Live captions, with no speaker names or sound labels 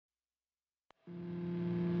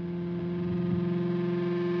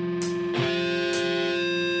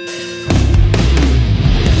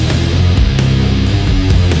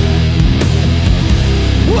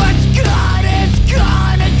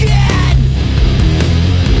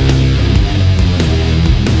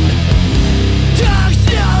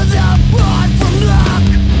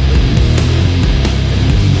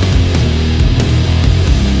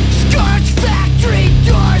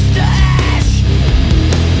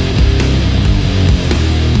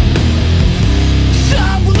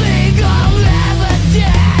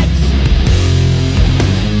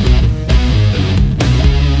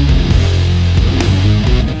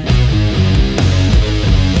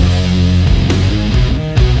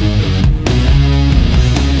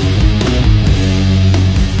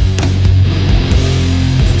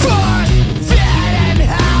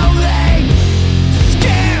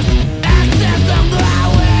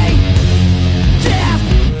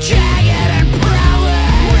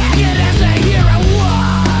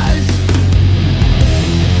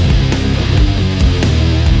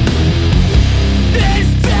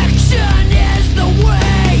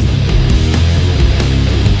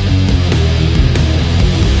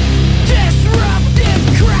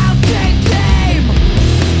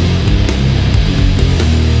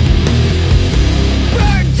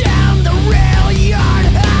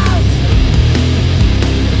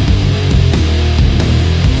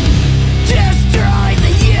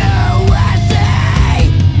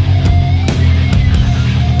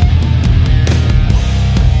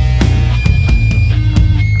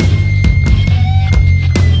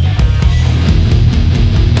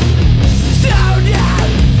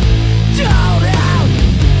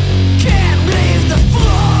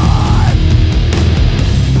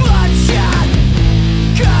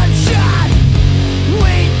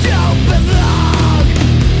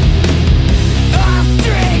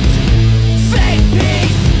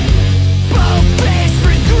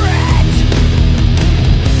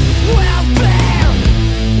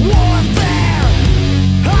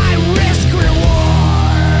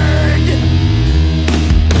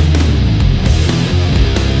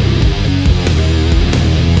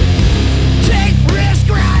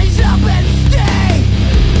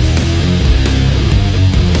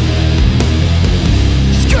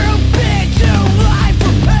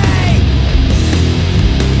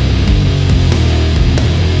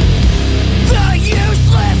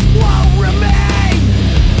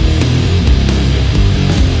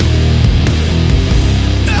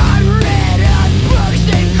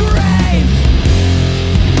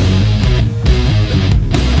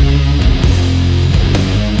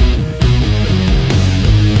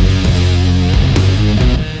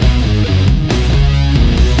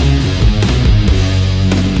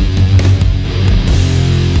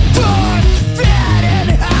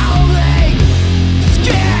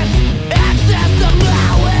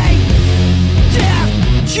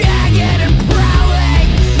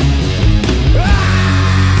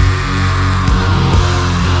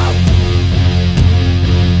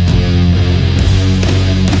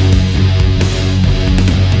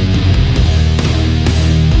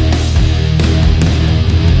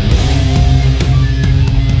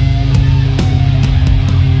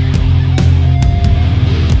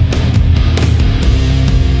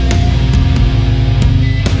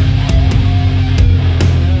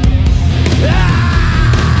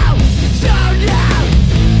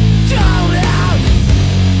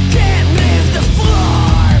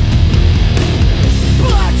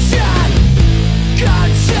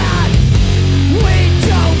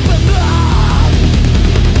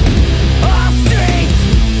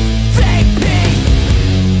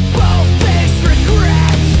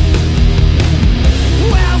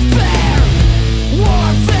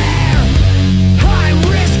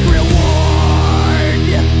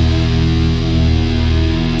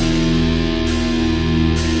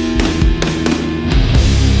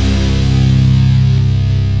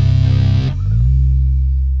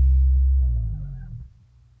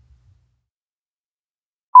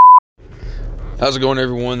How's it going,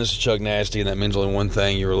 everyone? This is Chuck Nasty, and that means only one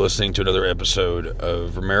thing. You are listening to another episode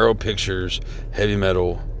of Romero Pictures Heavy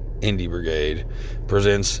Metal Indie Brigade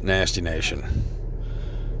presents Nasty Nation.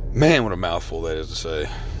 Man, what a mouthful that is to say.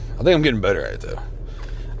 I think I'm getting better at it,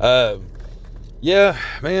 though. Yeah,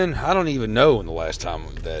 man, I don't even know when the last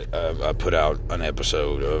time that I put out an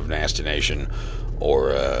episode of Nasty Nation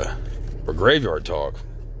or Graveyard Talk.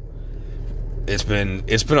 It's been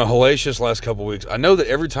a hellacious last couple weeks. I know that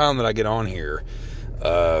every time that I get on here,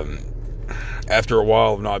 after a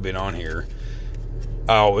while of not being on here,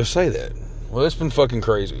 I always say that. Well, it's been fucking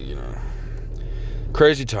crazy, you know.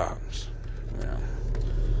 Crazy times, you know.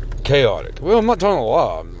 Chaotic. Well, I'm not telling a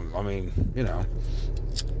lie. I mean, you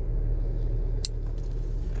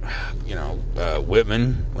know,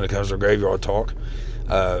 Whitman, when it comes to Graveyard Talk,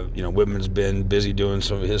 Whitman's been busy doing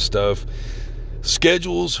some of his stuff.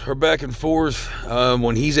 Schedules are back and forth.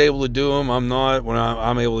 When he's able to do them, I'm not. When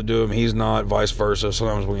I'm able to do them, he's not, vice versa.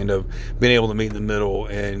 Sometimes we end up being able to meet in the middle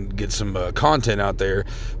and get some content out there.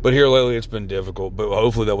 But here lately, it's been difficult. But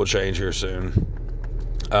hopefully that will change here soon.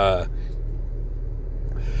 I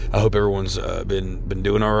hope everyone's been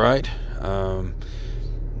doing all right. I'll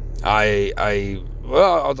tell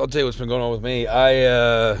you what's been going on with me.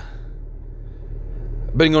 I've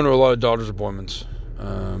been going to a lot of doctor's appointments.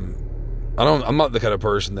 I'm not the kind of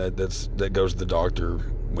person that goes to the doctor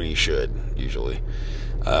when he should, usually.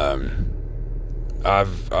 I've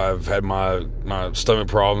had my stomach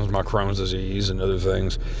problems, my Crohn's disease, and other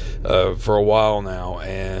things for a while now,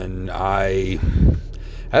 and I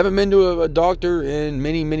haven't been to a doctor in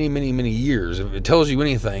many years. If it tells you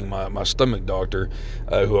anything, my stomach doctor,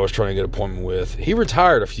 who I was trying to get an appointment with, he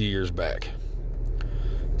retired a few years back.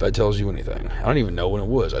 If that tells you anything. I don't even know when it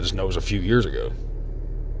was. I just know it was a few years ago.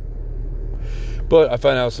 But I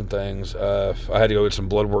found out some things. I had to go get some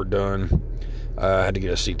blood work done. I had to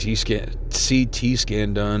get a CT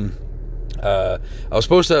scan done. I was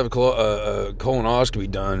supposed to have a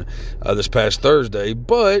colonoscopy done this past Thursday,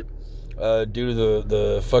 but due to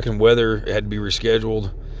the fucking weather, it had to be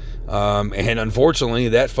rescheduled. And unfortunately,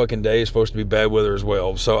 that fucking day is supposed to be bad weather as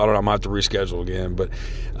well. So I don't know, I might have to reschedule again. But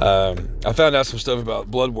I found out some stuff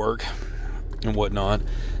about blood work and whatnot.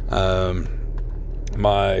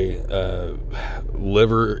 My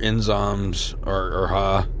liver enzymes are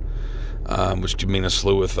high, which could mean a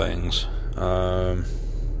slew of things. My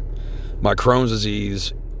Crohn's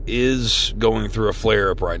disease is going through a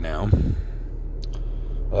flare-up right now.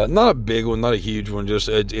 Not a big one, not a huge one. Just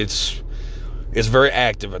it's very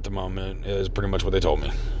active at the moment. Is pretty much what they told me.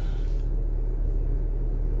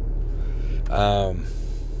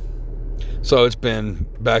 So it's been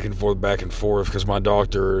back and forth, because my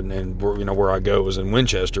doctor and where I go is in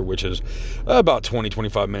Winchester, which is about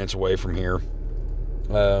 20-25 minutes away from here.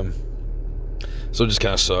 So it just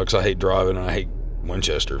kind of sucks. I hate driving, and I hate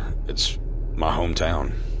Winchester. It's my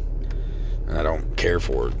hometown, and I don't care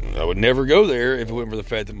for it. I would never go there if it wasn't for the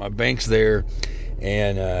fact that my bank's there,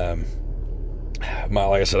 and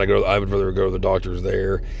like I said, I would rather go to the doctors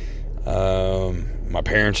there. My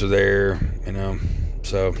parents are there,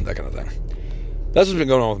 so that kind of thing. That's what's been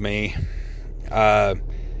going on with me.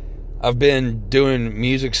 I've been doing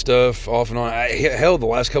music stuff off and on. Hell, the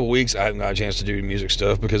last couple weeks, I haven't got a chance to do music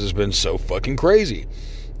stuff because it's been so fucking crazy.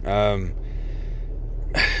 I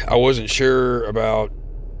wasn't sure about,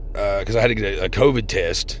 because I had to get a COVID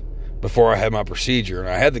test before I had my procedure. And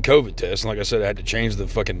I had the COVID test, and like I said, I had to change the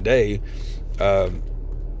fucking day to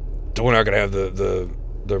when I could have the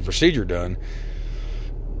procedure done.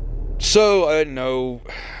 So I didn't know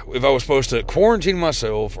if I was supposed to quarantine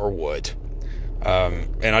myself or what.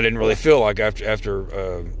 And I didn't really feel like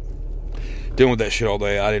after dealing with that shit all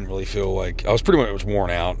day, I didn't really feel like I was pretty much worn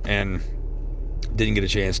out and didn't get a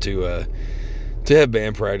chance to have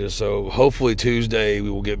band practice. So hopefully Tuesday we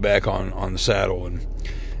will get back on the saddle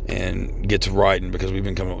and get to writing, because we've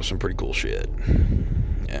been coming up with some pretty cool shit.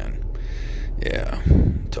 And yeah,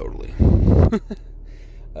 totally.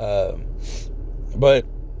 But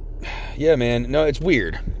yeah, man, no, it's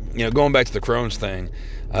weird. Going back to the Crohn's thing,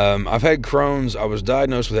 I've had Crohn's. I was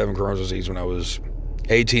diagnosed with having Crohn's disease when I was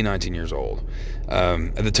 18, 19 years old.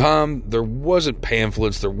 At the time, there wasn't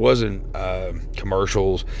pamphlets, there wasn't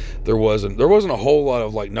commercials, there wasn't a whole lot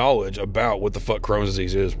of knowledge about what the fuck Crohn's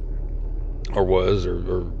disease is, or was,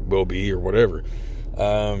 or will be, or whatever.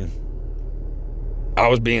 I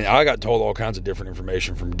got told all kinds of different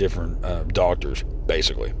information from different doctors,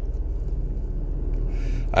 basically.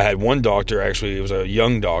 I had one doctor, actually, it was a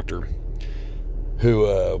young doctor, who,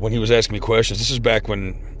 when he was asking me questions, this is back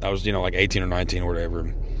when I was, 18 or 19 or whatever,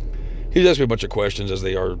 he was asking me a bunch of questions, as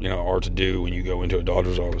they are to do when you go into a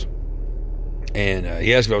doctor's office. And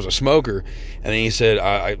he asked if I was a smoker, and then he said,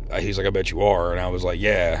 he's like, I bet you are. And I was like,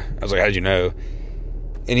 yeah. I was like, how did you know?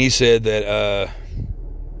 And he said that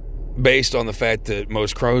based on the fact that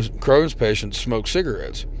most Crohn's patients smoke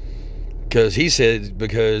cigarettes. Because he said,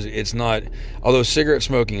 because it's not, although cigarette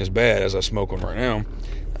smoking is bad, as I smoke one right now,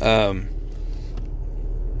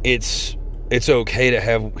 it's okay to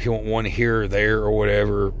have one here or there or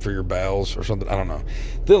whatever for your bowels or something. I don't know.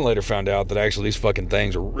 Then later found out that actually these fucking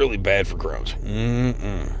things are really bad for Crohn's.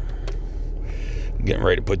 I'm getting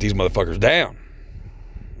ready to put these motherfuckers down.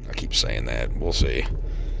 I keep saying that. We'll see.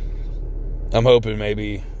 I'm hoping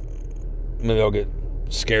maybe I'll get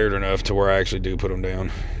scared enough to where I actually do put them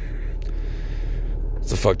down.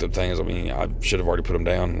 The fucked up thing is, I mean, I should have already put them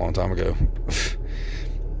down a long time ago.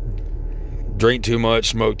 Drink too much,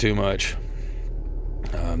 smoke too much.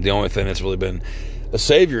 The only thing that's really been a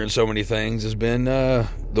savior in so many things has been the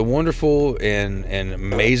wonderful and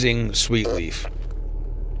amazing sweet leaf.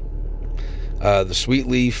 The sweet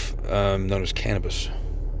leaf, known as cannabis.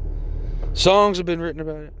 Songs have been written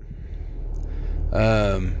about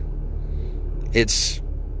it. It's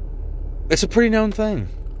a pretty known thing.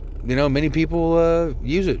 You know, many people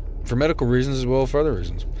use it for medical reasons as well as for other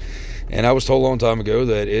reasons. And I was told a long time ago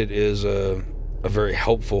that it is a very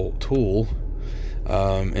helpful tool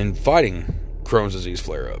in fighting Crohn's disease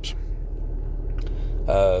flare-ups,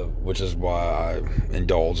 which is why I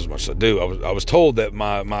indulge as much as I do. I was told that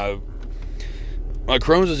my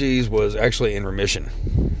Crohn's disease was actually in remission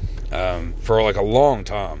for like a long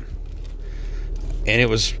time, and it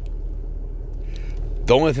was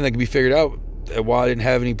the only thing that could be figured out why I didn't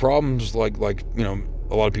have any problems like you know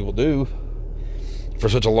a lot of people do for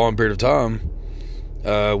such a long period of time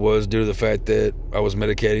was due to the fact that I was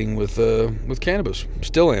medicating with cannabis.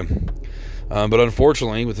 Still am, but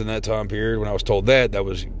unfortunately within that time period when I was told that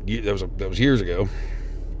was years ago,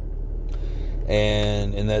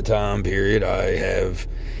 and in that time period I have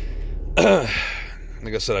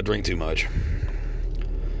like I said, I drink too much.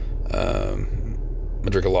 I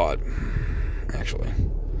drink a lot, actually.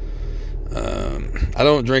 I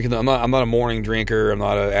don't drink. I'm not a morning drinker. I'm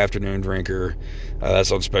not an afternoon drinker.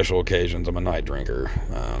 That's on special occasions. I'm a night drinker.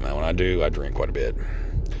 And when I do, I drink quite a bit.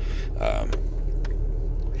 And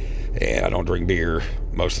I don't drink beer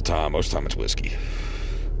most of the time. Most of the time, it's whiskey.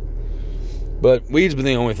 But weed's been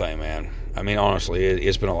the only thing, man. I mean, honestly,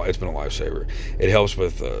 it's been a lifesaver. It helps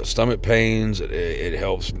with stomach pains. It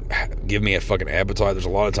helps give me a fucking appetite. There's a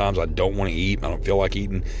lot of times I don't want to eat. I don't feel like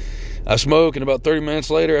eating. I smoke, and about 30 minutes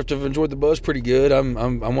later, after I've enjoyed the buzz pretty good, I'm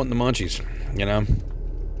wanting the munchies, you know?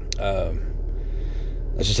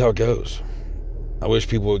 That's just how it goes. I wish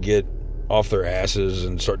people would get off their asses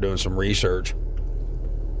and start doing some research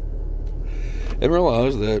and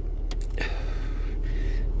realize that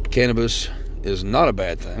cannabis is not a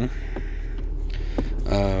bad thing.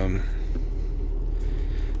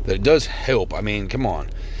 That it does help. I mean, come on.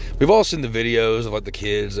 We've all seen the videos of, like, the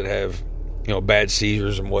kids that have, you know, bad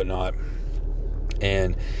seizures and whatnot,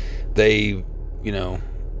 and they, you know,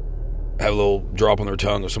 have a little drop on their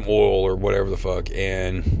tongue of some oil or whatever the fuck,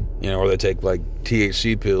 and, you know, or they take like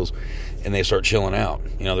THC pills and they start chilling out,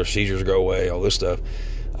 you know, their seizures go away, all this stuff.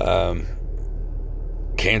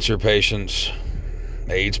 Cancer patients,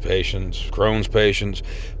 AIDS patients, Crohn's patients,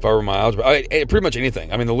 fibromyalgia, pretty much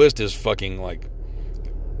anything. I mean, the list is fucking like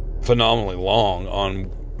phenomenally long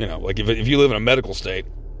on, you know, like if you live in a medical state,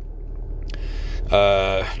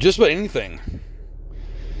 just about anything,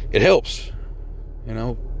 it helps. You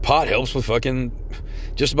know, pot helps with fucking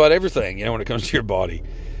just about everything, you know, when it comes to your body.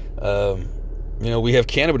 You know, we have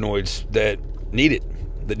cannabinoids that need it,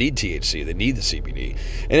 that need THC, that need the CBD.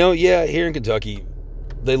 And, you know, yeah, here in Kentucky,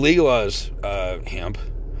 they legalize hemp,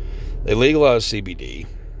 they legalize CBD,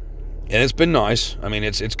 and it's been nice. I mean,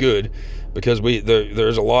 it's good because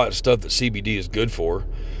there's a lot of stuff that CBD is good for.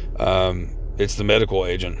 It's the medical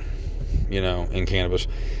agent, you know, in cannabis.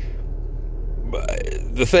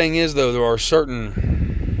 But the thing is, though, there are certain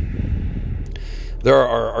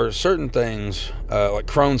things, like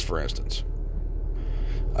Crohn's, for instance.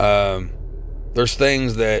 There's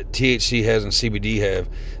things that THC has and CBD have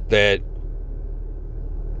that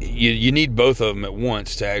you need both of them at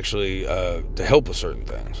once to actually to help with certain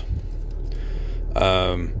things.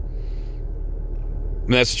 And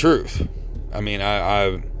that's the truth. I mean,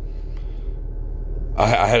 I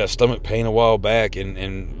had a stomach pain a while back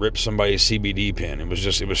and ripped somebody's CBD pen. It was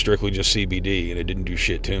strictly just CBD, and it didn't do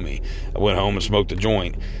shit to me. I went home and smoked a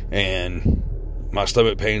joint, and my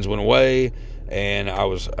stomach pains went away, and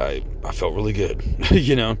I felt really good,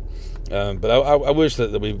 you know. But I wish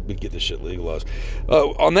that we get this shit legalized.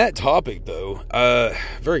 On that topic, though,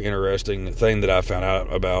 very interesting thing that I found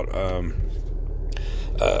out about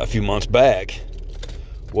a few months back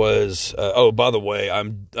was, oh, by the way,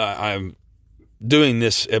 I'm doing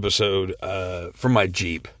this episode from my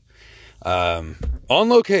Jeep, on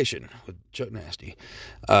location with Chuck Nasty,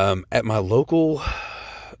 at my local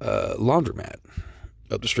laundromat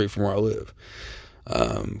up the street from where I live,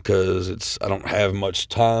 because I don't have much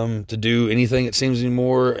time to do anything, it seems,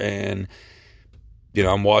 anymore, and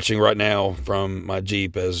I'm watching right now from my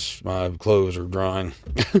Jeep as my clothes are drying.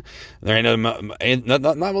 There ain't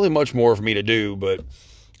not really much more for me to do, but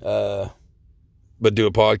do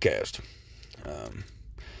a podcast.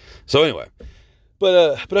 So anyway,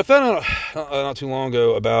 but I found out not too long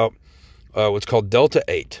ago about what's called Delta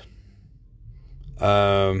 8.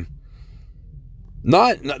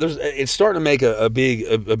 It's starting to make a big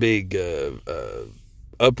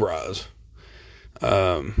uprise.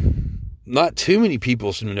 Not too many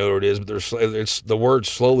people seem to know what it is, but it's the word's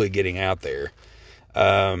slowly getting out there.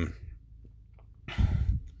 But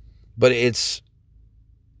it's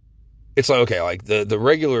like, okay, like the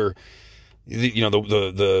regular,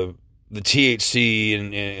 the THC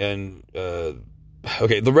and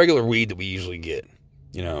okay, the regular weed that we usually get,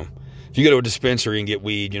 if you go to a dispensary and get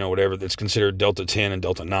weed, whatever, that's considered Delta 10 and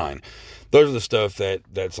Delta 9, those are the stuff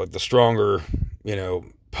that's like the stronger,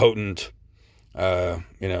 potent, 100%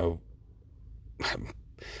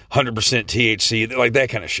 THC, like that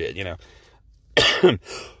kind of shit,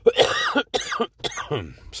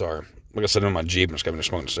 Sorry. Like I said, I'm in my Jeep, I'm just having to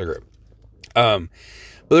smoke a cigarette. But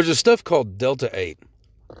there's a stuff called Delta 8.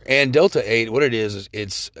 And Delta 8, what it is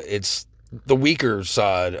it's the weaker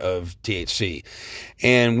side of THC.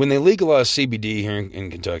 And when they legalized CBD here in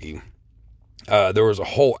Kentucky, there was a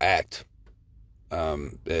whole act,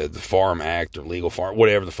 the Farm Act or Legal Farm,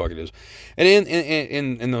 whatever the fuck it is. And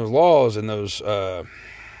in those laws and those, I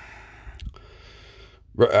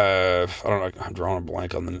don't know, I'm drawing a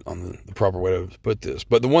blank on the proper way to put this.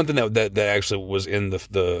 But the one thing that actually was in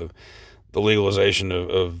the legalization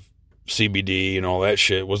of CBD and all that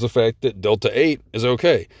shit was the fact that Delta 8 is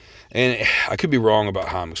okay. And I could be wrong about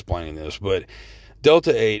how I'm explaining this, but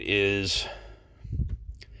Delta 8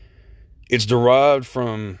 it's derived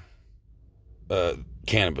from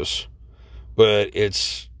cannabis, but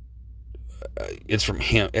it's from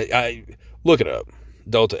hemp. I look it up,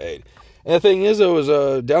 Delta 8. And the thing is, though,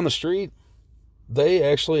 is down the street, they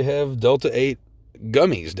actually have Delta 8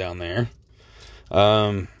 gummies down there,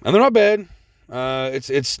 and they're not bad.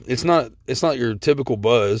 It's not your typical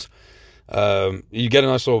buzz. You get a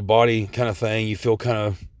nice little body kind of thing. You feel kind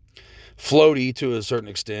of floaty to a certain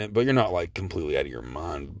extent, but you're not like completely out of your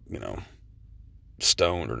mind,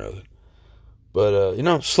 stoned or nothing.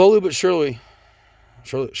 But slowly but surely,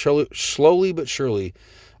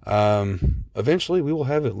 eventually we will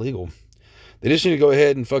have it legal. They just need to go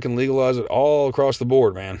ahead and fucking legalize it all across the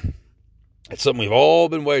board, man. It's something we've all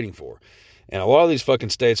been waiting for. And a lot of these fucking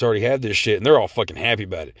states already have this shit, and they're all fucking happy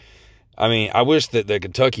about it. I mean, I wish that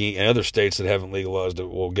Kentucky and other states that haven't legalized it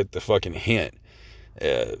will get the fucking hint.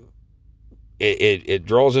 It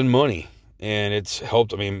draws in money, and it's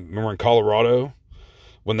helped. I mean, remember in Colorado,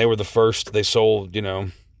 when they were the first, they sold, they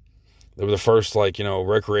were the first,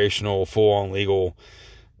 recreational, full-on legal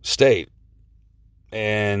state.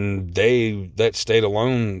 And that state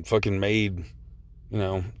alone fucking made,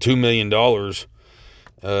 $2 million,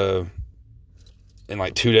 in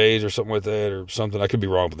like 2 days or something like that, or something. I could be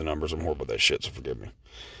wrong with the numbers. I'm horrible with that shit, so forgive me.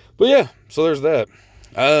 But yeah, so there's that.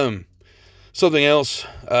 Something else,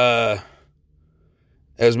 as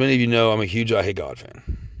many of you know, I'm a huge I Hate God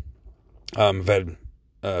fan. I've had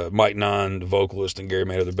Mike Nine, the vocalist, and Gary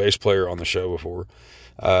Mato, the bass player, on the show before.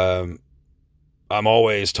 I'm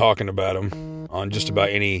always talking about them on just about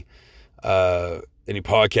any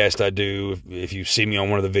podcast I do. If you see me on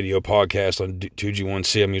one of the video podcasts on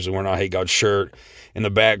 2G1C, I'm usually wearing an I Hate God shirt. In the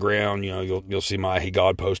background, you'll see my I Hate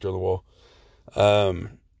God poster on the wall.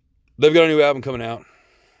 They've got a new album coming out,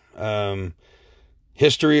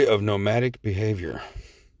 History of Nomadic Behavior,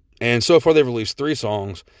 and so far they've released 3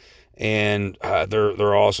 songs, and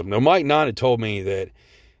they're awesome. Now, Mike Nine had told me that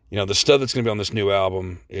the stuff that's going to be on this new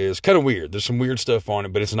album is kind of weird. There's some weird stuff on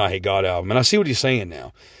it, but it's an I Hate God album, and I see what he's saying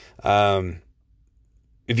now.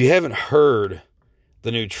 If you haven't heard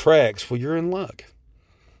the new tracks, well, you're in luck.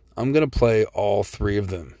 I'm going to play all 3 of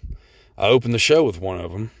them. I opened the show with one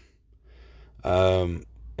of them.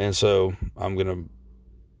 And so I'm going to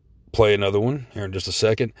play another one here in just a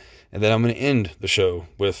second. And then I'm going to end the show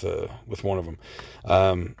with one of them.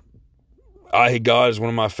 I Hate God is one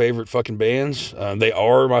of my favorite fucking bands. They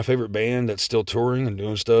are my favorite band that's still touring and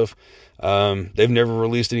doing stuff. They've never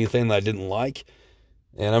released anything that I didn't like.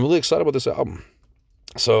 And I'm really excited about this album.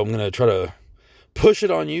 So I'm going to try to push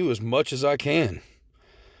it on you as much as I can.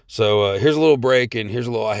 So here's a little break, and here's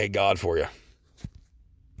a little I Hate God for you.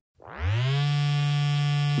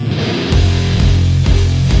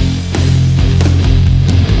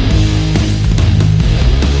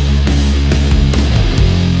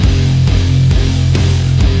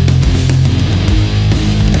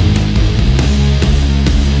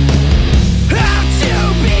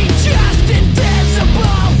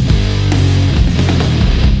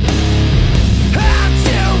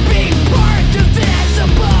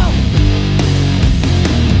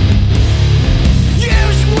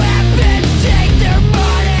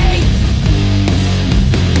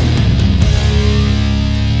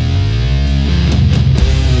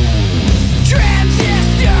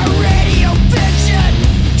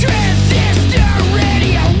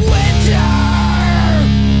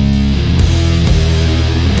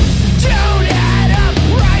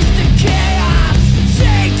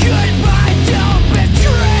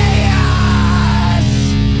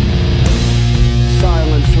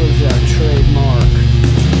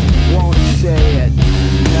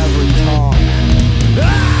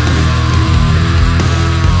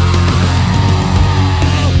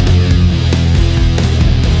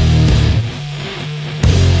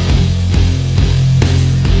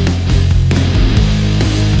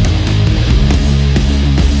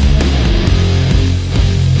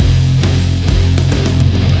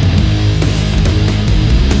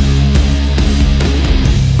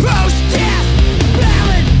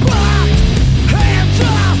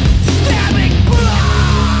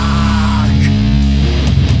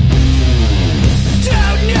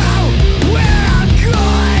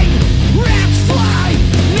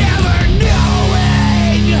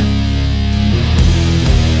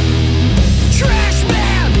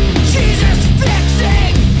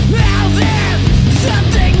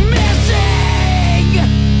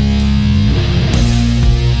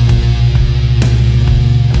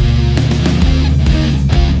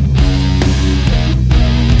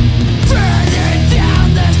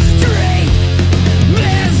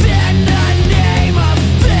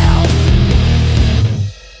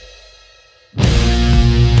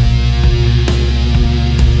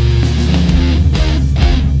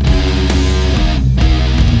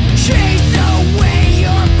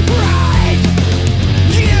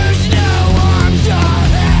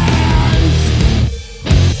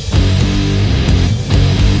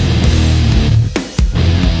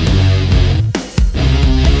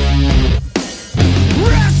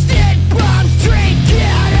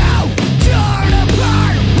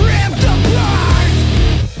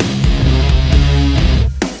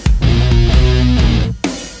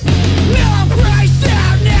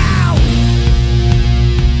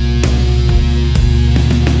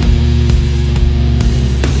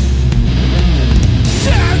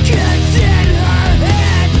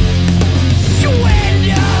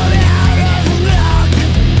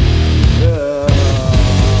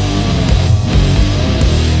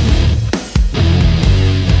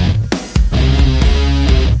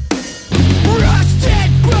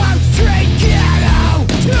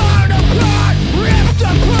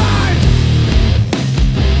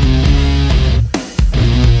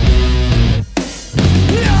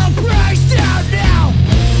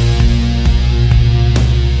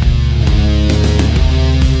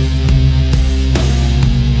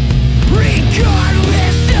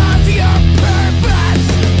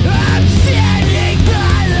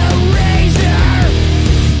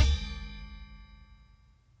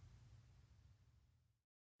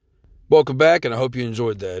 Welcome back, and I hope you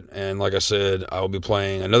enjoyed that. And like I said, I will be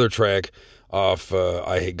playing another track off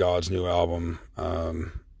I Hate God's new album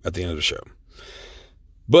at the end of the show.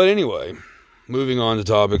 But anyway, moving on to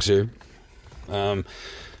topics here. I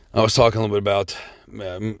was talking a little bit about,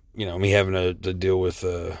 me having to deal with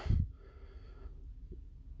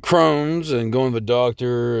Crohn's and going to the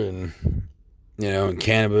doctor and, and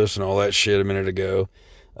cannabis and all that shit a minute ago.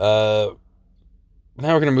 Now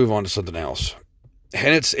we're going to move on to something else.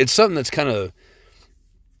 And it's something that's kind of,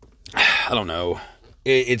 I don't know.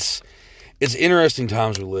 It's interesting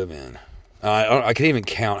times we live in. I can't even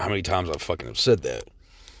count how many times I fucking have said that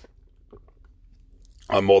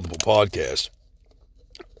on multiple podcasts.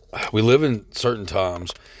 We live in certain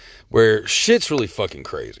times where shit's really fucking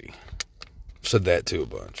crazy. I've said that too a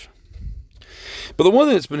bunch. But the one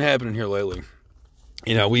thing that's been happening here lately,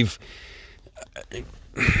 just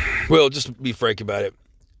to be frank about it,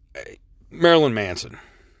 Marilyn Manson.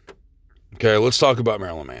 Okay, let's talk about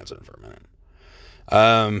Marilyn Manson for a minute.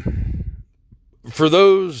 For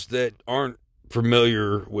those that aren't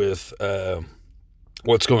familiar with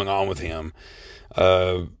what's going on with him,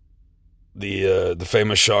 the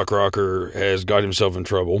famous shock rocker has got himself in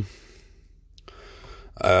trouble.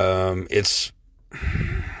 It's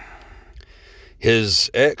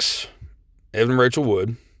his ex, Evan Rachel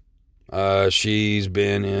Wood. She's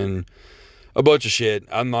been in a bunch of shit.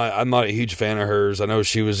 I'm not a huge fan of hers. I know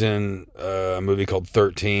she was in a movie called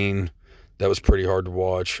 13. That was pretty hard to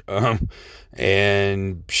watch.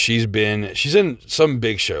 And she's in some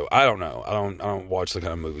big show. I don't know. I don't watch the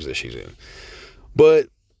kind of movies that she's in. But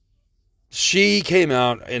she came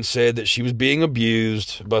out and said that she was being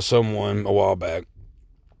abused by someone a while back,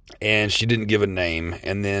 and she didn't give a name.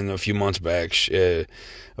 And then a few months back,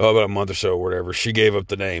 about a month or so or whatever, she gave up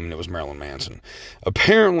the name, and it was Marilyn Manson.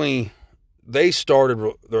 Apparently, they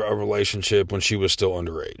started a relationship when she was still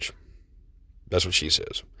underage. That's what she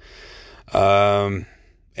says. And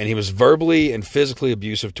he was verbally and physically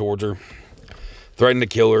abusive towards her, threatened to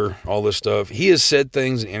kill her, all this stuff. He has said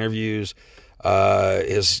things in interviews,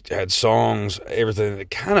 has had songs, everything that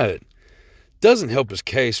kind of doesn't help his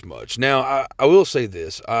case much. Now, I will say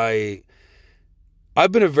this. I've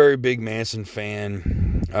been a very big Manson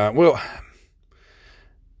fan.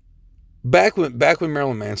 Back when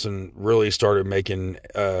Marilyn Manson really started making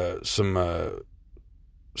some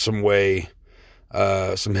headway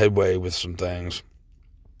with some things.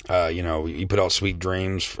 He put out Sweet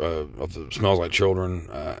Dreams of the Smells Like Children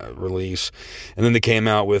release, and then they came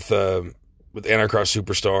out with Antichrist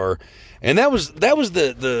Superstar, and that was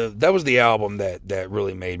the album that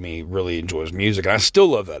really made me really enjoy his music, and I still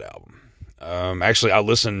love that album. Actually, I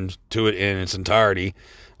listened to it in its entirety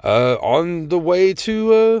on the way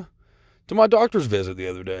to my doctor's visit the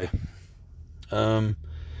other day.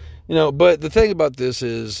 But the thing about this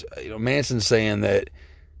is, Manson's saying that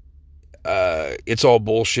it's all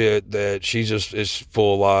bullshit, that she just is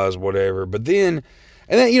full of lies, whatever. But then,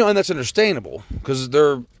 and that's understandable, because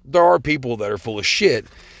there are people that are full of shit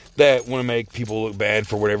that want to make people look bad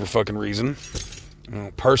for whatever fucking reason.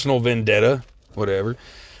 Personal vendetta, whatever.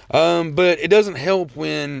 But it doesn't help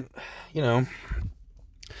when,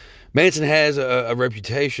 Manson has a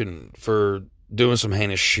reputation for doing some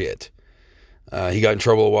heinous shit. He got in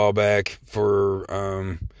trouble a while back for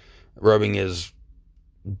rubbing his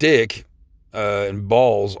dick and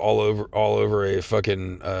balls all over a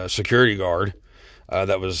fucking security guard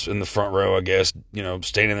that was in the front row, I guess,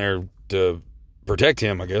 standing there to protect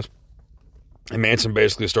him, I guess. And Manson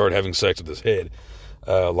basically started having sex with his head,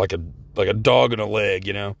 like a dog in a leg,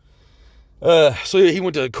 So he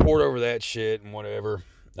went to court over that shit and whatever.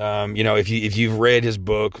 If you've read his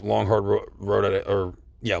book, Long Hard Road Out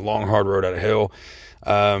of Hell,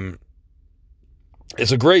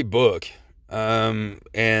 it's a great book. And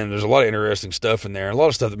there's a lot of interesting stuff in there, a lot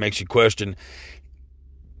of stuff that makes you question,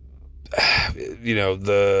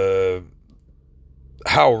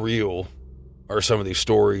 how real are some of these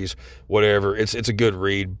stories, whatever. It's a good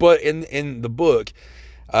read. But in the book,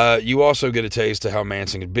 you also get a taste of how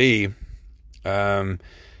Manson could be.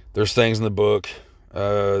 There's things in the book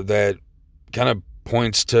that kind of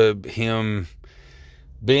points to him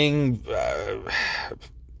being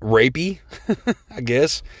rapey, I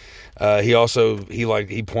guess.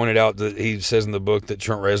 He pointed out that he says in the book that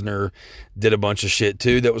Trent Reznor did a bunch of shit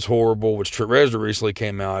too that was horrible, which Trent Reznor recently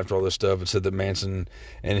came out after all this stuff and said that Manson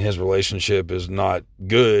and his relationship is not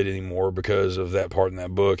good anymore because of that part in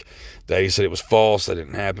that book, that he said it was false, that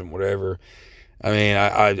didn't happen, whatever. I mean,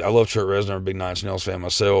 I love Trent Reznor. I'm a big Nine Inch Nails fan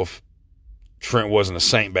myself. Trent wasn't a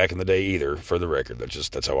saint back in the day either, for the record.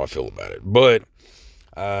 That's how I feel about it. But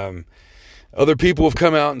other people have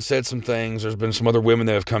come out and said some things. There's been some other women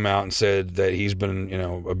that have come out and said that he's been,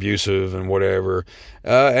 abusive and whatever.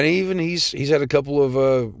 And even he's had a couple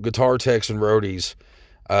of guitar techs and roadies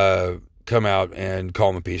come out and call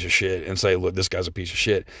him a piece of shit and say, look, this guy's a piece of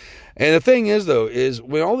shit. And the thing is, though, is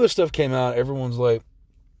when all this stuff came out, everyone's like,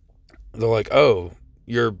 they're like, oh,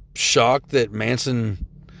 you're shocked that Manson,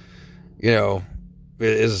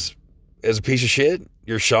 is a piece of shit?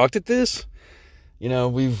 You're shocked at this?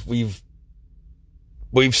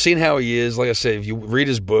 We've seen how he is. Like I said, if you read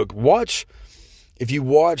his book, if you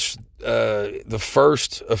watch the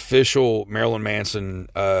first official Marilyn Manson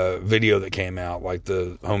video that came out, like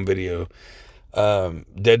the home video,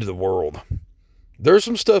 Dead to the World, there's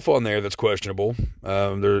some stuff on there that's questionable.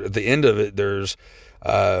 At the end of it, there's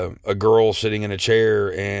a girl sitting in a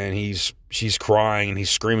chair, and she's crying, and he's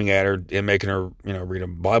screaming at her and making her, read a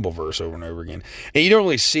Bible verse over and over again. And you don't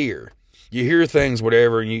really see her. You hear things,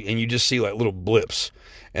 whatever, and you just see like little blips,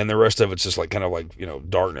 and the rest of it's just like kind of like,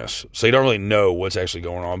 darkness. So you don't really know what's actually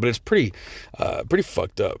going on, but it's pretty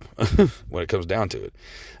fucked up when it comes down to it.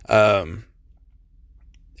 And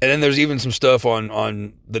then there's even some stuff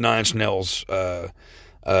on the Nine Inch Nails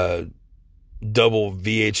double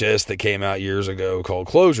VHS that came out years ago called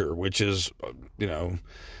Closure, which is,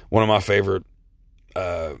 one of my favorite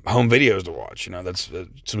home videos to watch. That's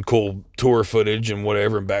some cool tour footage and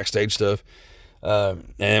whatever and backstage stuff.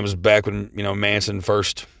 And it was back when, Manson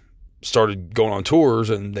first started going on tours,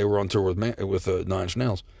 and they were on tour with Nine Inch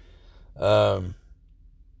Nails. And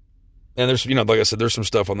there's, like I said, there's some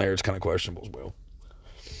stuff on there that's kind of questionable as well.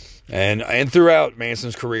 And throughout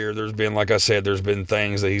Manson's career, there's been, like I said, there's been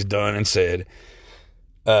things that he's done and said.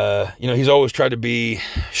 He's always tried to be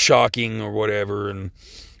shocking or whatever. And,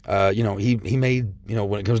 he made,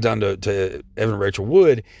 when it comes down to Evan and Rachel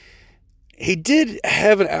Wood, he did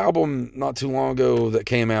have an album not too long ago that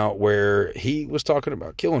came out where he was talking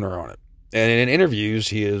about killing her on it. And in interviews,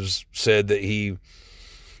 he has said that he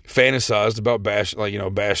fantasized about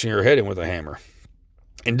bashing her head in with a hammer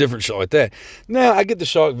and different shit like that. Now, I get the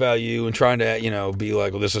shock value and trying to, be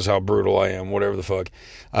like, well, this is how brutal I am, whatever the fuck.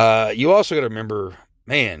 You also got to remember,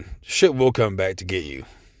 man, shit will come back to get you.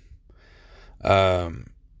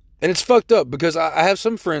 And it's fucked up because I have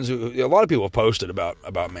some friends who, a lot of people have posted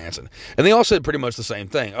about Manson, and they all said pretty much the same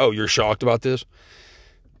thing. Oh, you're shocked about this?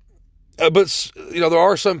 But, there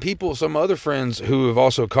are some people, some other friends who have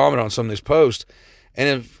also commented on some of these posts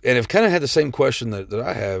and have kind of had the same question that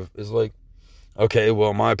I have, is like, okay,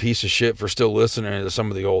 well, am I a piece of shit for still listening to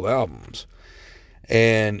some of the old albums?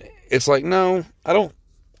 And it's like, no, I don't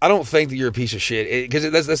think that you're a piece of shit, because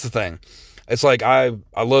that's the thing. It's like, I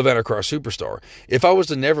love Antichrist Superstar. If I was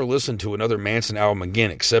to never listen to another Manson album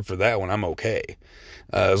again except for that one, I'm okay.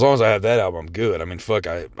 As long as I have that album, I'm good. I mean, fuck,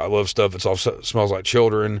 I love stuff. It's all Smells Like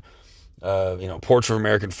Children. Portrait of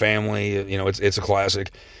American Family. It's a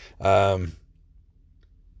classic.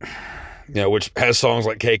 Which has songs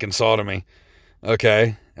like Cake and Sodomy.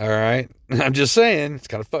 Okay, all right. I'm just saying, it's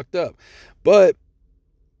kind of fucked up. But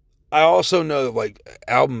I also know that, like,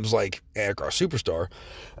 albums like Antichrist Superstar,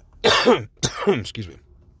 excuse me,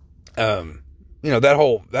 that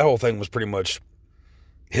whole thing was pretty much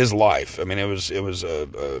his life. I mean, it was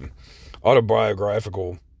a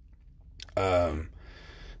autobiographical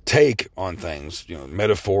take on things,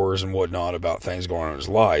 metaphors and whatnot about things going on in his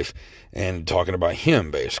life, and talking about him,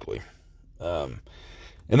 basically.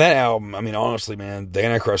 And that album, I mean, honestly, man, the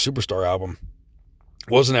Antichrist Superstar album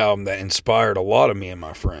was an album that inspired a lot of me and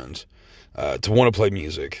my friends to want to play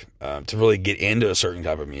music, to really get into a certain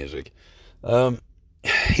type of music.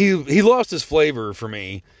 He lost his flavor for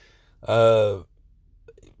me. I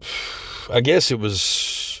guess it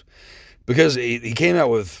was because he came out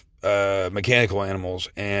with Mechanical Animals,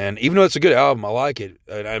 and even though it's a good album, I like it.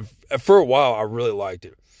 And for a while, I really liked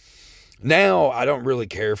it. Now, I don't really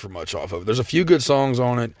care for much off of it. There's a few good songs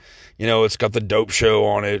on it. It's got the Dope Show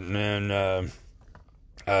on it, and then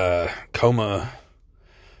Coma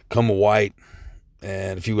White,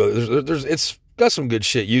 and a few others. It's got some good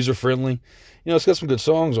shit, user friendly. It's got some good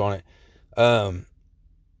songs on it.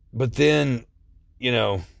 But then,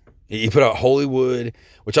 he put out Hollywood,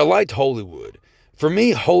 which I liked Hollywood. For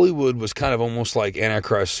me, Hollywood was kind of almost like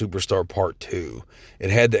Antichrist Superstar Part 2.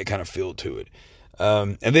 It had that kind of feel to it.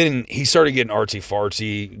 And then he started getting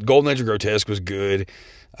artsy-fartsy. Golden Age of Grotesque was good.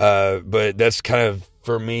 But that's kind of,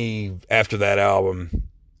 for me, after that album,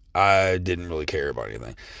 I didn't really care about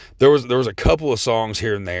anything. There was a couple of songs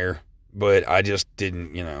here and there, but I just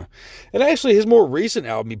didn't, And actually, his more recent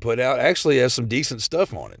album he put out actually has some decent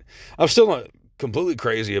stuff on it. I'm still not completely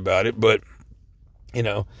crazy about it, but,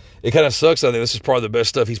 it kind of sucks. I think this is probably the best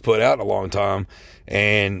stuff he's put out in a long time,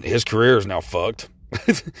 and his career is now fucked.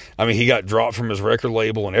 I mean, he got dropped from his record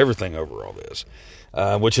label and everything over all this,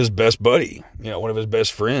 which his best buddy, one of his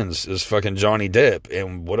best friends, is fucking Johnny Depp.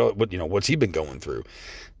 And what's he been going through?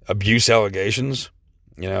 Abuse allegations.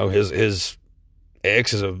 His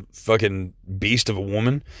ex is a fucking beast of a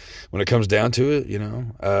woman when it comes down to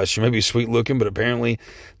it. She may be sweet looking, but apparently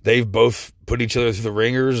they've both put each other through the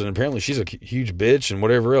ringers, and apparently she's a huge bitch and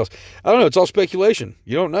whatever else. I don't know. It's all speculation.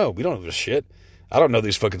 You don't know. We don't know this shit. I don't know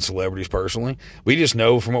these fucking celebrities personally. We just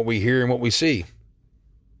know from what we hear and what we see.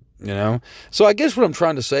 So I guess what I'm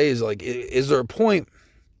trying to say is, like, is there a point,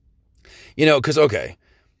 because, okay,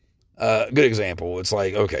 good example. It's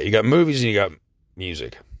like, okay, you got movies and you got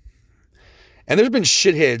music. And there's been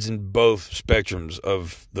shitheads in both spectrums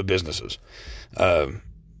of the businesses.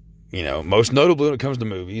 Most notably when it comes to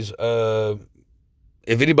movies. If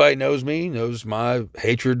anybody knows me, knows my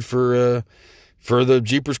hatred for the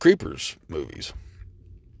Jeepers Creepers movies.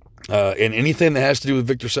 And anything that has to do with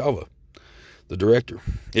Victor Salva, the director.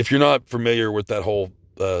 If you're not familiar with that whole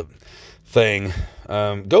thing,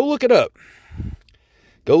 go look it up.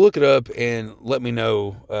 Go look it up and let me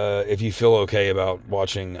know if you feel okay about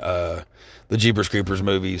watching the Jeepers Creepers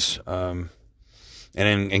movies.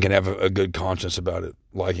 and can have a good conscience about it,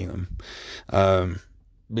 liking them.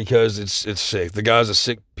 Because it's sick. The guy's a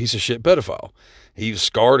sick piece of shit pedophile. He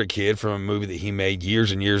scarred a kid from a movie that he made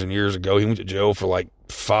years and years and years ago. He went to jail for like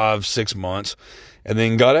 5-6 months and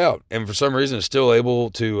then got out. And for some reason is still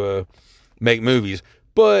able to make movies.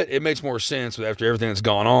 But it makes more sense after everything that's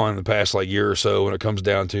gone on in the past like year or so when it comes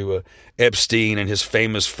down to Epstein and his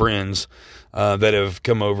famous friends that have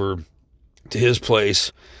come over to his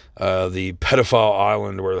place, the pedophile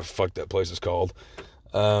island, where the fuck that place is called.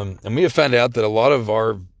 And we have found out that a lot of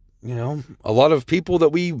our, a lot of people that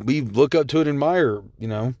we look up to and admire,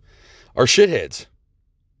 are shitheads.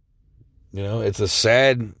 It's a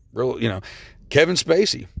sad, real, Kevin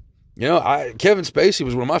Spacey. Kevin Spacey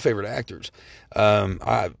was one of my favorite actors.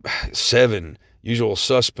 Seven, Usual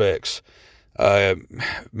Suspects,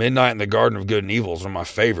 Midnight in the Garden of Good and Evil is one of my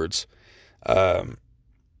favorites.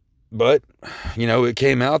 But, it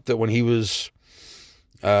came out that when he was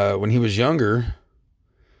younger,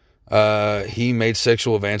 he made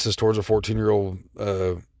sexual advances towards a 14-year-old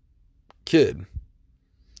kid.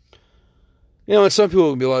 And some people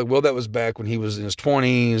would be like, well, that was back when he was in his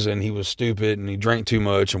 20s and he was stupid and he drank too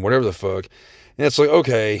much and whatever the fuck. And it's like,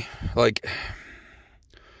 okay, like,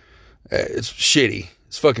 it's shitty.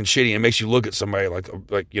 It's fucking shitty. And it makes you look at somebody like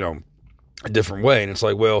a different way. And it's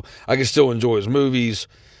like, well, I can still enjoy his movies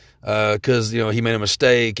because, he made a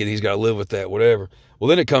mistake and he's got to live with that, whatever. Well,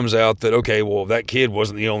 then it comes out that, okay, well, that kid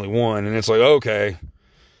wasn't the only one. And it's like, okay,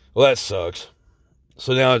 well, that sucks.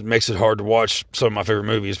 So now it makes it hard to watch some of my favorite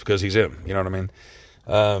movies because he's in them. You know what I mean?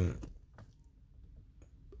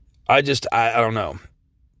 I don't know.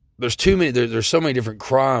 There's too many, there's so many different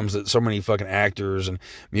crimes that so many fucking actors and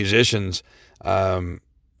musicians have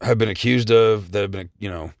been accused of, that have been,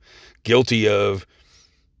 guilty of,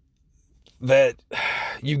 that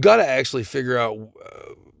you've got to actually figure out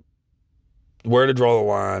where to draw the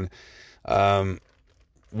line.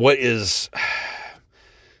 What is...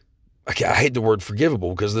 I hate the word forgivable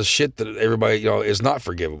because the shit that everybody, is not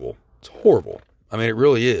forgivable. It's horrible. I mean, it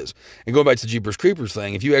really is. And going back to the Jeepers Creepers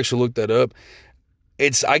thing, if you actually look that up,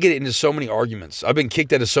 I get into so many arguments. I've been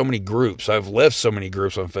kicked out of so many groups. I've left so many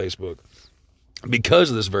groups on Facebook because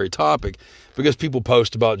of this very topic, because people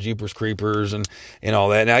post about Jeepers Creepers and all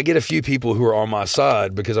that. And I get a few people who are on my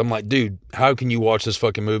side because I'm like, dude, how can you watch this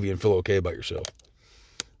fucking movie and feel okay about yourself?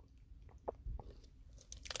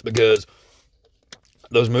 Because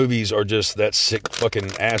those movies are just that sick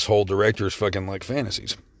fucking asshole director's fucking like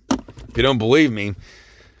fantasies. If you don't believe me,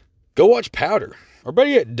 go watch Powder. Or better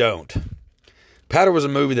yet, don't. Powder was a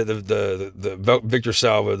movie that the Victor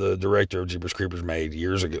Salva, the director of Jeepers Creepers, made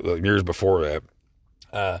years before that.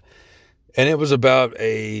 And it was about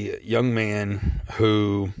a young man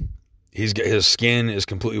who his skin is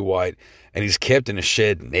completely white and he's kept in a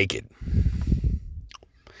shed naked.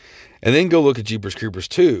 And then go look at Jeepers Creepers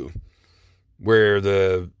 2, where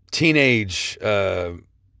the teenage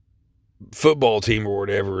football team or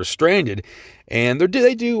whatever is stranded, and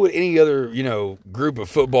they do what any other group of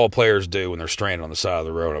football players do when they're stranded on the side of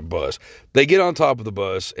the road on a bus. They get on top of the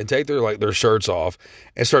bus and take their shirts off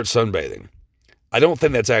and start sunbathing. I don't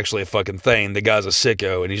think that's actually a fucking thing. The guy's a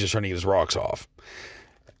sicko and he's just trying to get his rocks off.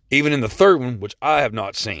 Even in the third one, which I have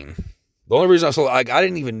not seen, the only reason I saw I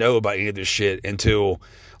didn't even know about any of this shit until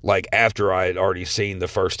after I had already seen the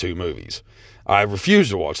first two movies. I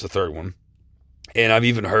refused to watch the third one. And I've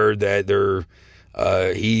even heard that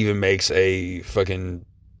he even makes a fucking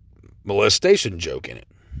molestation joke in it,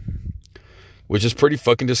 which is pretty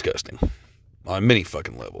fucking disgusting on many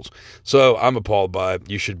fucking levels. So I'm appalled by it.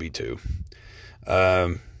 You should be too.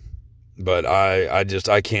 But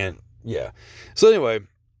I can't. Yeah. So anyway,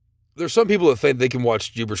 there's some people that think they can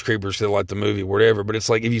watch Jeepers Creepers, they like the movie, whatever. But it's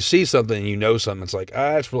like, if you see something and something, it's like,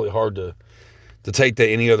 it's really hard to take that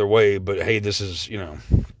any other way. But hey, this is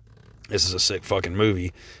a sick fucking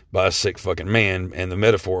movie by a sick fucking man, and the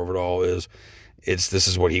metaphor of it all is, this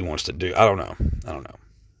is what he wants to do. I don't know.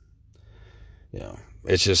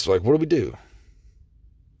 It's just like, what do we do?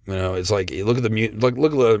 It's like, look at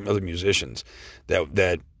the other musicians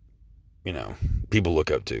that people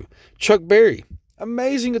look up to. Chuck Berry,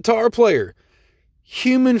 amazing guitar player.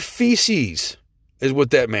 Human feces is what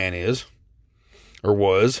that man is, or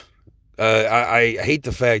was. I hate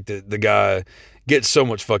the fact that the guy gets so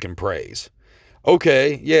much fucking praise.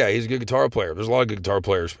 Okay, yeah, he's a good guitar player. There's a lot of good guitar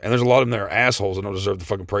players, and there's a lot of them that are assholes and don't deserve the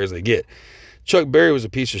fucking praise they get. Chuck Berry was a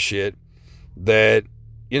piece of shit that,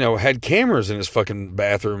 had cameras in his fucking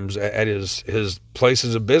bathrooms at his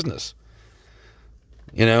places of business.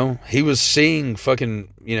 He was seeing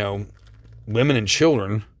fucking, women and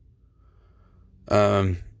children,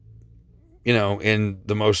 in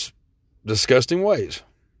the most disgusting ways.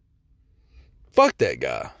 Fuck that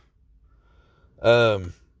guy.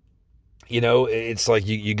 It's like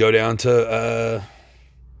you go down to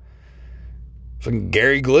fucking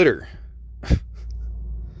Gary Glitter.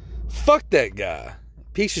 Fuck that guy.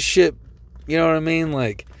 Piece of shit. You know what I mean?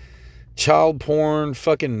 Like, child porn,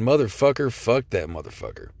 fucking motherfucker. Fuck that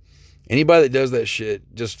motherfucker. Anybody that does that shit,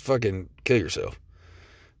 just fucking kill yourself.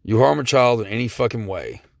 You harm a child in any fucking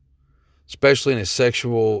way, especially in a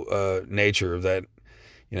sexual nature of that,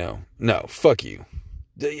 no, fuck you.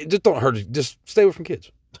 Just don't hurt it. Just stay away from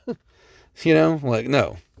kids.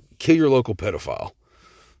 No. Kill your local pedophile.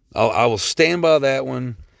 I will stand by that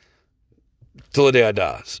one till the day I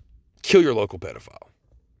die. Kill your local pedophile.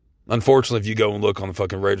 Unfortunately, if you go and look on the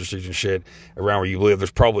fucking registries and shit around where you live, there's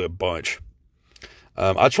probably a bunch.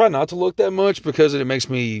 I try not to look that much because it makes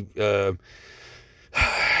me get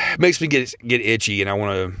itchy, and I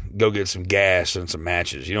want to go get some gas and some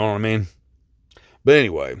matches. You know what I mean? But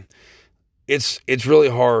anyway, it's really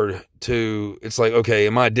hard to. It's like, okay,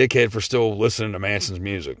 am I a dickhead for still listening to Manson's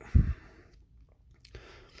music?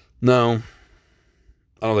 No,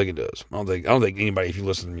 I don't think it does. I don't think anybody, if you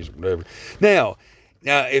listen to music, whatever. Now,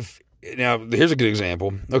 here's a good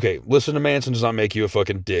example. Okay, listen to Manson does not make you a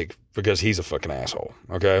fucking dick because he's a fucking asshole.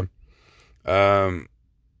 Okay, but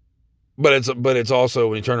it's also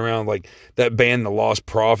when you turn around like that band, The Lost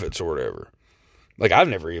Prophets or whatever. Like, I've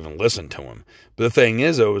never even listened to him. But the thing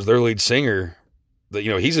is, though, is their lead singer, that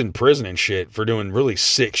he's in prison and shit for doing really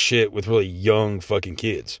sick shit with really young fucking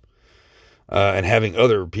kids. And having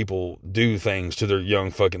other people do things to their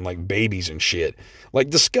young fucking, like, babies and shit.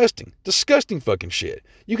 Like, disgusting fucking shit.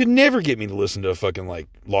 You could never get me to listen to a fucking, like,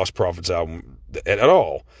 Lost Prophets album at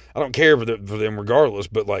all. I don't care for them regardless,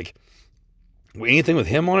 but, like, anything with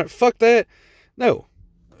him on it, fuck that. No.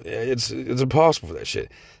 It's impossible for that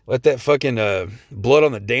shit. Let that fucking Blood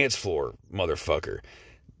on the Dance Floor motherfucker.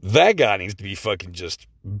 That guy needs to be fucking just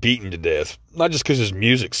beaten to death. Not just because his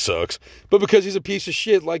music sucks, but because he's a piece of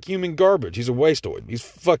shit like human garbage. He's a wasteoid.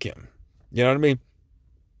 Fuck him. You know what I mean?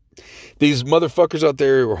 These motherfuckers out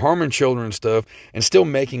there who are harming children and stuff and still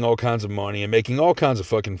making all kinds of money and making all kinds of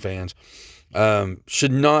fucking fans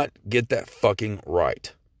should not get that fucking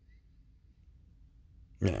right.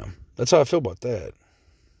 That's how I feel about that.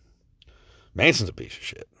 Manson's a piece of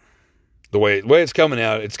shit. The way it's coming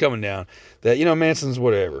out, it's coming down that, Manson's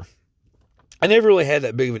whatever. I never really had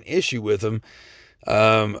that big of an issue with him.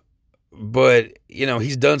 But,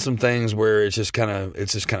 he's done some things where it's just kind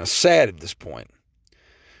of sad at this point.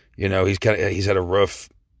 He's had a rough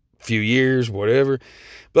few years, whatever.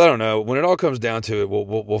 But I don't know. When it all comes down to it,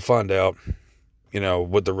 we'll find out,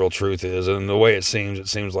 what the real truth is. And the way it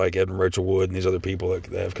seems like Ed and Rachel Wood and these other people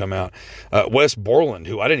that have come out. Wes Borland,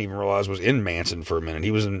 who I didn't even realize was in Manson for a minute.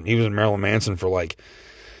 He was in Marilyn Manson for like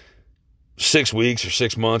 6 weeks or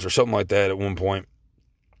 6 months or something like that at one point.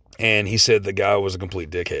 And he said the guy was a complete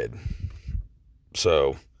dickhead.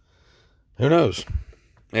 So, who knows?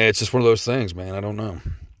 It's just one of those things, man. I don't know.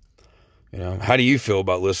 How do you feel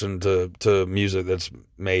about listening to music that's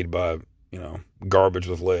made by, garbage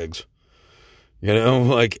with legs?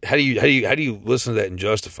 Like, how do you listen to that and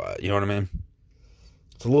justify it? You know what I mean?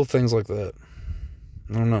 It's little things like that.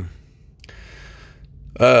 I don't know.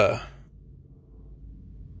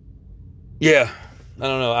 Yeah, I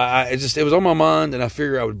don't know. It was on my mind, and I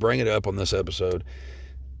figured I would bring it up on this episode.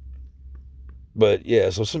 But yeah,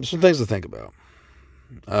 so some things to think about.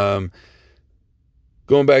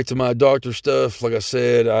 Going back to my doctor stuff, like I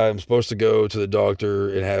said, I'm supposed to go to the doctor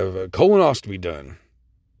and have a colonoscopy done.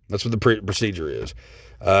 That's what the procedure is.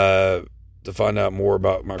 To find out more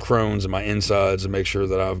about my Crohn's and my insides and make sure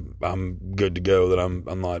that I'm good to go, that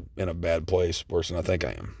I'm not in a bad place, worse than I think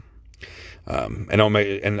I am. And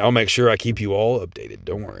I'll make sure I keep you all updated.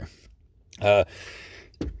 Don't worry.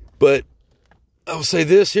 But I'll say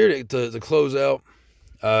this here to close out.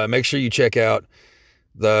 Make sure you check out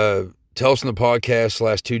the Tell Us in the Podcast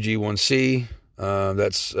 /2G1C.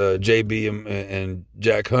 That's JB and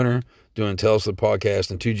Jack Hunter doing Tell Us the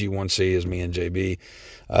Podcast, and 2G1C is me and JB.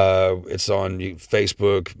 It's on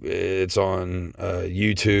Facebook. It's on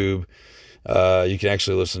YouTube. You can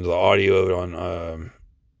actually listen to the audio of it on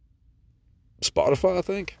Spotify, I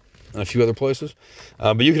think, and a few other places.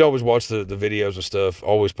 But you can always watch the videos and stuff,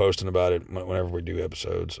 always posting about it whenever we do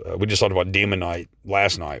episodes. We just talked about Demon Night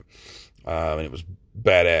last night, and it was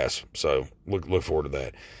badass. So look forward to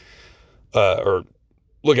that. Or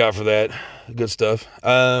look out for that. Good stuff.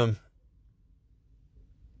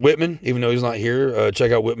 Whitman, even though he's not here,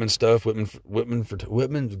 check out Whitman's stuff. Whitman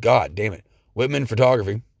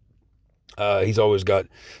Photography. He's always got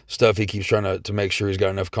stuff. He keeps trying to make sure he's got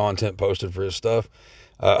enough content posted for his stuff.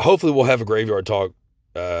 Hopefully we'll have a Graveyard Talk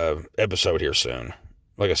episode here soon.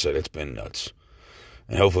 Like I said, it's been nuts.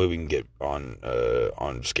 And hopefully we can get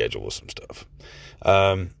on schedule with some stuff.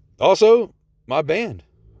 Also, my band,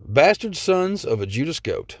 Bastard Sons of a Judas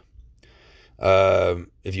Goat.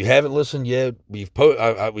 If you haven't listened yet, we've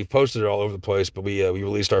posted it all over the place, but we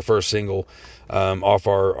released our first single off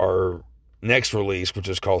our next release, which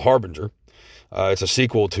is called Harbinger. It's a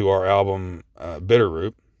sequel to our album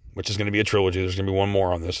Bitterroot, which is going to be a trilogy. There's going to be one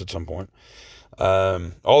more on this at some point.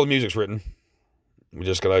 All the music's written. We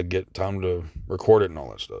just got to get time to record it and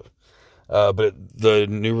all that stuff. But the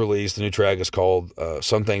new release, the new track is called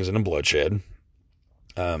Some Things in a Bloodshed.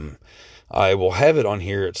 I will have it on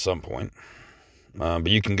here at some point. But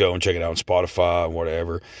you can go and check it out on Spotify,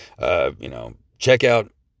 whatever. Check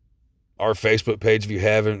out our Facebook page if you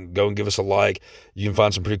haven't. Go and give us a like. You can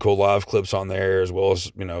find some pretty cool live clips on there, as well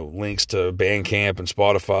as, links to Bandcamp and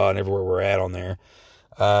Spotify and everywhere we're at on there.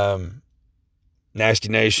 Nasty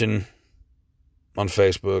Nation on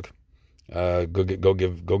Facebook. Go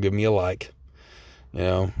give me a like.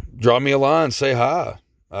 Drop me a line, say hi.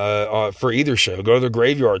 For either show, go to the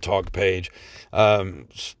Graveyard Talk page.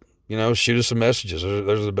 Shoot us some messages.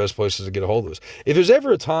 Those are the best places to get a hold of us. If there's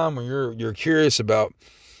ever a time when you're curious about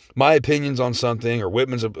my opinions on something or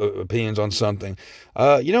Whitman's opinions on something,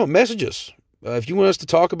 message us. If you want us to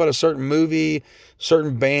talk about a certain movie,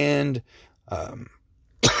 certain band,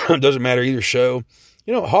 it doesn't matter, either show,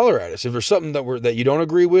 holler at us. If there's something that you don't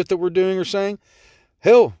agree with that we're doing or saying,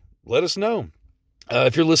 hell, let us know.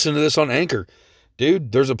 If you're listening to this on Anchor,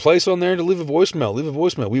 dude, there's a place on there to leave a voicemail. Leave a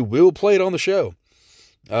voicemail. We will play it on the show.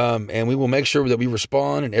 And we will make sure that we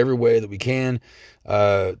respond in every way that we can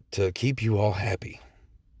to keep you all happy.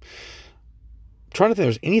 I'm trying to think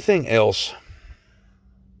if there's anything else.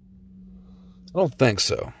 I don't think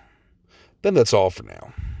so. Then that's all for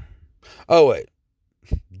now. Oh, wait.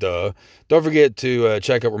 Duh. Don't forget to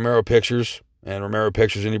check out Romero Pictures and Romero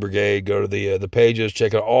Pictures Indie Brigade. Go to the pages.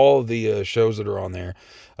 Check out all the shows that are on there.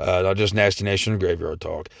 Not just Nasty Nation and Graveyard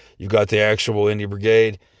Talk. You've got the actual Indie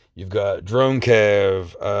Brigade. You've got Drone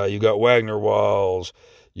Cav. You've got Wagner Walls.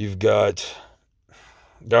 You've got...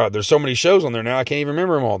 God, there's so many shows on there now, I can't even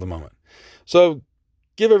remember them all at the moment. So,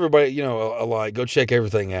 give everybody, a like. Go check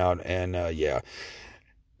everything out. And, yeah.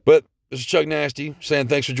 But, this is Chuck Nasty saying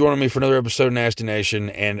thanks for joining me for another episode of Nasty Nation.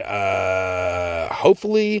 And,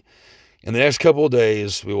 hopefully, in the next couple of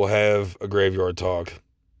days, we will have a Graveyard Talk.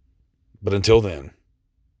 But until then,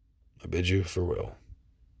 I bid you farewell.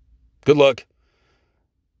 Good luck.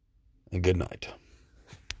 And good night.